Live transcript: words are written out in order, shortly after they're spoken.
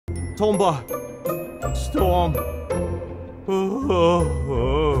Tomba. Storm.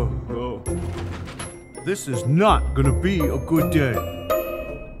 This is not gonna be a good day.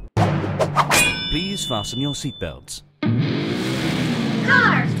 Please fasten your seatbelts.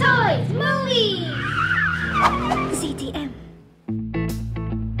 Cars, toys, movies! CTM.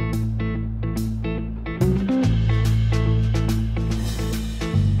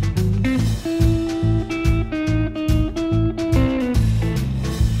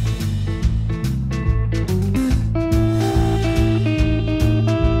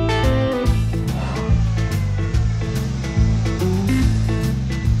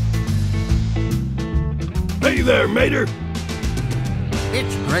 Hey there, Mater!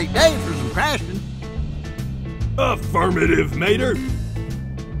 It's a great day for some crashing. Affirmative, Mater!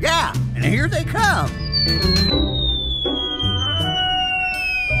 Yeah, and here they come.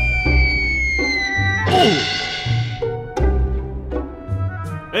 Oh!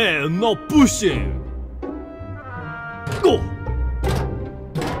 And no pushing! Go!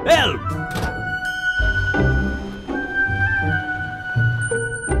 Help!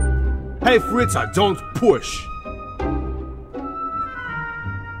 Hey, Fritter, don't push!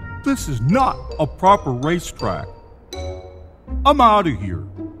 This is not a proper racetrack. I'm out of here.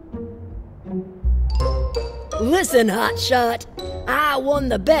 Listen, hotshot. I won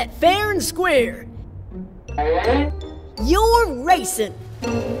the bet fair and square. You're racing.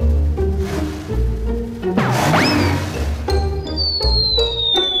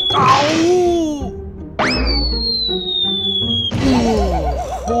 Ow!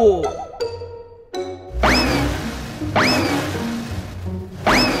 Oh.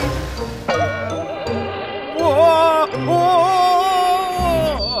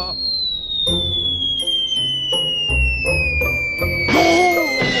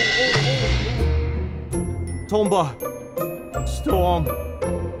 Tomba. Storm.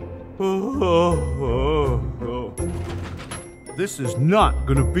 This is not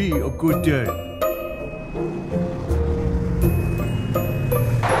gonna be a good day.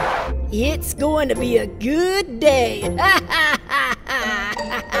 It's going to be a good day.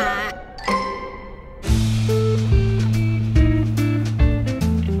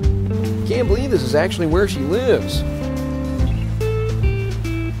 Can't believe this is actually where she lives.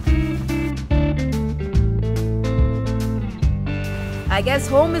 I guess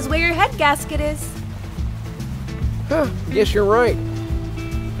home is where your head gasket is. Huh, guess you're right.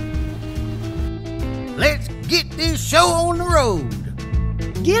 Let's get this show on the road.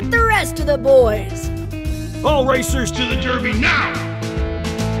 Get the rest of the boys. All racers to the Derby now!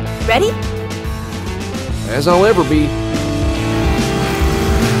 Ready? As I'll ever be.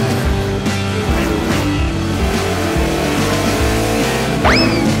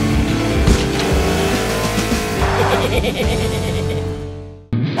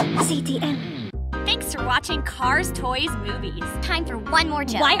 CTM. Thanks for watching Cars, Toys, Movies. Time for one more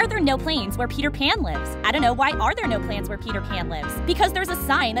joke. Why are there no planes where Peter Pan lives? I don't know, why are there no planes where Peter Pan lives? Because there's a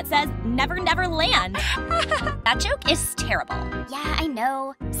sign that says, Never, Never Land. That joke is terrible. Yeah, I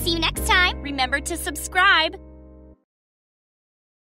know. See you next time. Remember to subscribe.